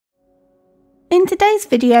In today's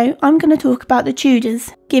video, I'm going to talk about the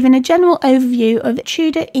Tudors, giving a general overview of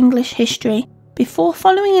Tudor English history, before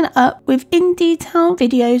following it up with in-detail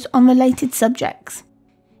videos on related subjects.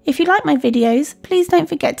 If you like my videos, please don't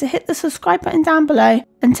forget to hit the subscribe button down below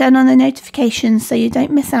and turn on the notifications so you don't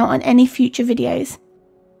miss out on any future videos.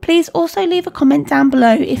 Please also leave a comment down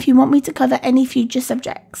below if you want me to cover any future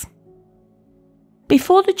subjects.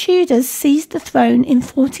 Before the Tudors seized the throne in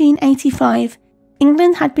 1485,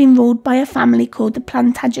 England had been ruled by a family called the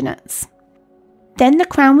Plantagenets. Then the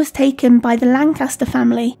crown was taken by the Lancaster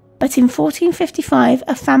family, but in 1455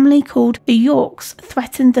 a family called the Yorks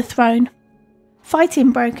threatened the throne.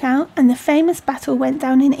 Fighting broke out and the famous battle went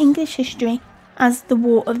down in English history as the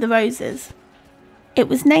War of the Roses. It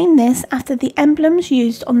was named this after the emblems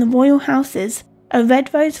used on the royal houses, a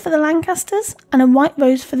red rose for the Lancasters and a white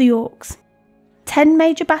rose for the Yorks. 10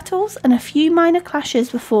 major battles and a few minor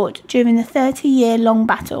clashes were fought during the 30-year-long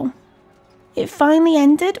battle. It finally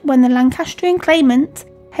ended when the Lancastrian claimant,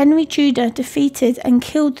 Henry Tudor, defeated and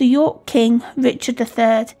killed the York King Richard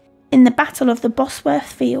III in the Battle of the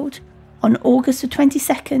Bosworth Field on August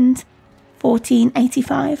 22nd,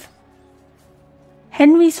 1485.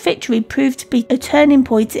 Henry's victory proved to be a turning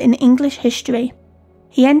point in English history.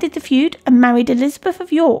 He ended the feud and married Elizabeth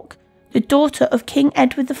of York, the daughter of King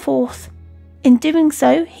Edward IV. In doing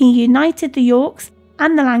so, he united the Yorks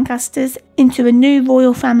and the Lancasters into a new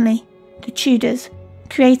royal family, the Tudors,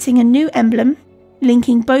 creating a new emblem,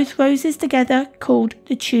 linking both roses together called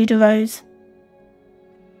the Tudor rose.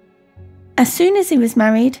 As soon as he was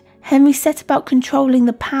married, Henry set about controlling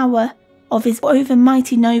the power of his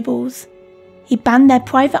overmighty nobles. He banned their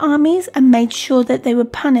private armies and made sure that they were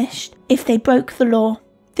punished if they broke the law.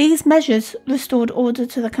 These measures restored order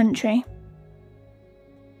to the country.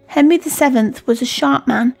 Henry VII was a sharp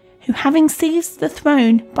man who, having seized the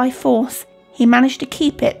throne by force, he managed to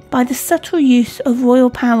keep it by the subtle use of royal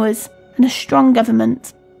powers and a strong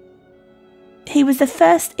government. He was the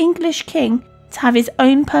first English king to have his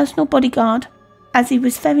own personal bodyguard, as he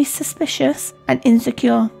was very suspicious and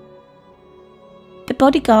insecure. The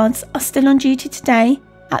bodyguards are still on duty today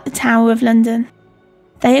at the Tower of London.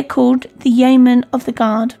 They are called the Yeomen of the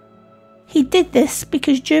Guard. He did this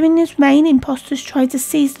because during his reign impostors tried to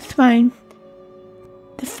seize the throne.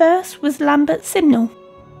 The first was Lambert Simnel,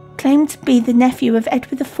 claimed to be the nephew of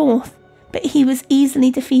Edward IV, but he was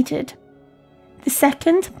easily defeated. The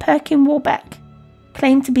second, Perkin Warbeck,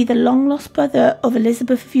 claimed to be the long-lost brother of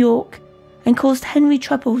Elizabeth of York and caused Henry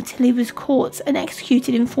trouble till he was caught and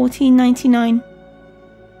executed in 1499.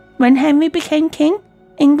 When Henry became king,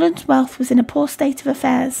 England's wealth was in a poor state of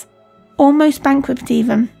affairs, almost bankrupt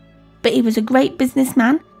even. But he was a great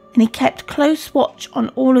businessman and he kept close watch on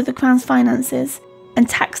all of the crown's finances and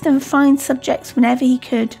taxed and fined subjects whenever he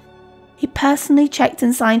could. He personally checked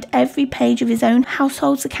and signed every page of his own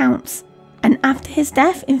household's accounts, and after his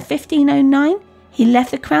death in 1509 he left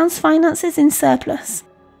the crown's finances in surplus.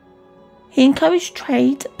 He encouraged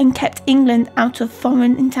trade and kept England out of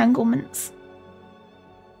foreign entanglements.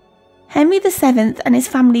 Henry VII and his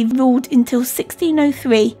family ruled until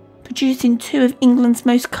 1603, producing two of England's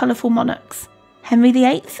most colourful monarchs, Henry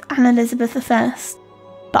VIII and Elizabeth I,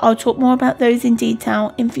 but I'll talk more about those in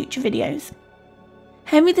detail in future videos.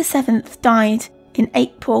 Henry VII died in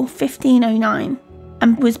April 1509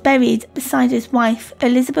 and was buried beside his wife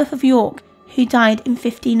Elizabeth of York, who died in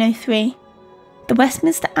 1503. The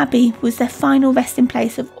Westminster Abbey was their final resting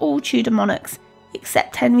place of all Tudor monarchs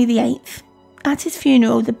except Henry VIII. At his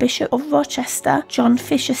funeral, the Bishop of Rochester, John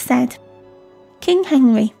Fisher, said, "King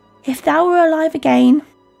Henry, if thou were alive again,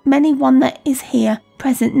 many one that is here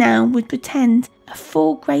present now would pretend a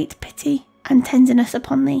full great pity and tenderness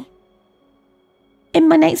upon thee." In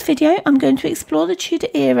my next video, I'm going to explore the Tudor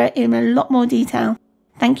era in a lot more detail.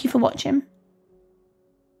 Thank you for watching.